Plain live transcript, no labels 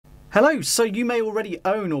Hello, so you may already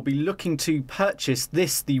own or be looking to purchase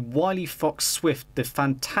this, the WIleyfox Swift, the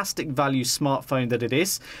fantastic value smartphone that it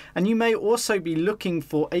is, and you may also be looking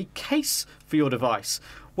for a case for your device.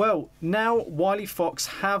 Well, now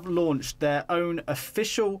WIleyfox have launched their own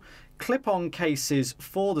official clip-on cases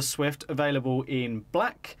for the Swift, available in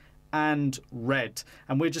black and red,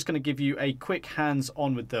 and we're just going to give you a quick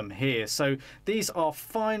hands-on with them here. So these are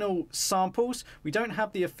final samples. We don't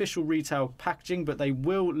have the official retail packaging, but they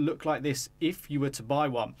will look like this if you were to buy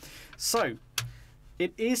one. So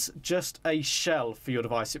it is just a shell for your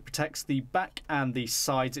device. It protects the back and the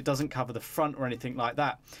sides. It doesn't cover the front or anything like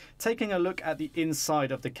that. Taking a look at the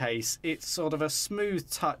inside of the case, it's sort of a smooth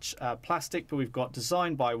touch plastic, but we've got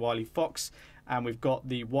designed by WIleyfox, and we've got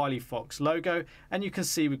the WIleyfox logo, and you can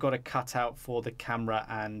see we've got a cutout for the camera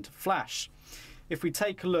and flash. If we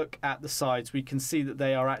take a look at the sides, we can see that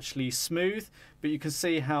they are actually smooth, but you can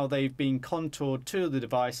see how they've been contoured to the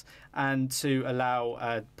device and to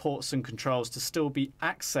allow ports and controls to still be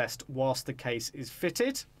accessed whilst the case is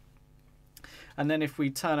fitted. And then if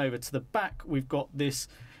we turn over to the back, we've got this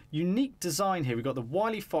unique design here. We've got the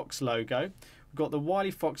WIleyfox logo. We've got the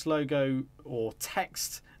WIleyfox logo or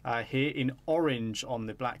text here in orange on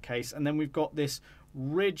the black case, and then we've got this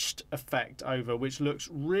ridged effect over, which looks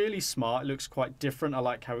really smart. It looks quite different. I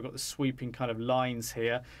like how we've got the sweeping kind of lines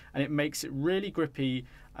here, and it makes it really grippy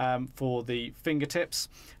for the fingertips.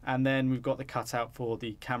 And then we've got the cutout for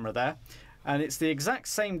the camera there. And it's the exact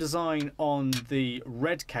same design on the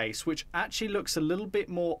red case, which actually looks a little bit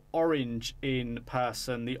more orange in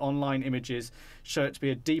person. The online images show it to be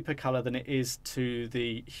a deeper color than it is to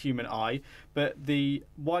the human eye. But the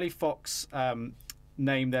WIleyfox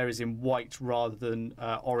name there is in white rather than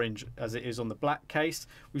orange as it is on the black case.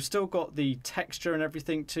 We've still got the texture and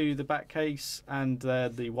everything to the back case and the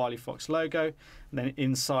WIleyfox logo. And then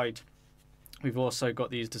inside, we've also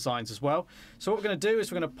got these designs as well. So what we're going to do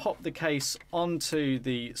is we're going to pop the case onto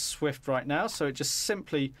the Swift right now. So it just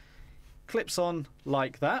simply clips on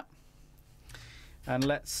like that. And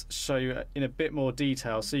let's show you in a bit more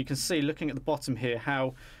detail. So you can see, looking at the bottom here,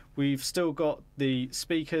 how we've still got the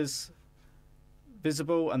speakers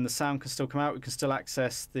visible and the sound can still come out. We can still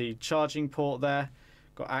access the charging port there.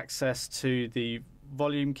 Got access to the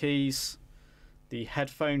volume keys, the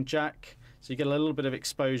headphone jack. So you get a little bit of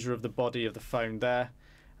exposure of the body of the phone there.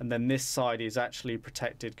 And then this side is actually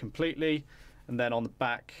protected completely. And then on the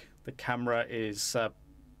back, the camera is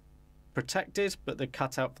protected, but the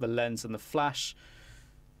cutout for the lens and the flash.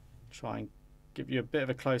 Try and give you a bit of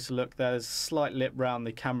a closer look there. There's a slight lip round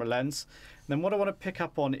the camera lens. And then what I want to pick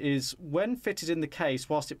up on is when fitted in the case,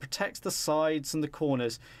 whilst it protects the sides and the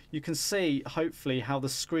corners, you can see hopefully how the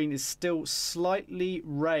screen is still slightly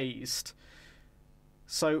raised.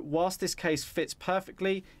 So whilst this case fits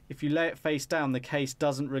perfectly, if you lay it face down, the case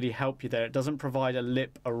doesn't really help you there. It doesn't provide a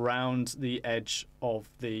lip around the edge of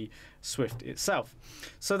the Swift itself.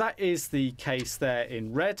 So that is the case there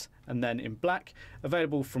in red and then in black,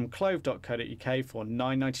 available from clove.co.uk for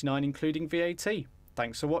 £9.99 including VAT.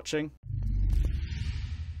 Thanks for watching.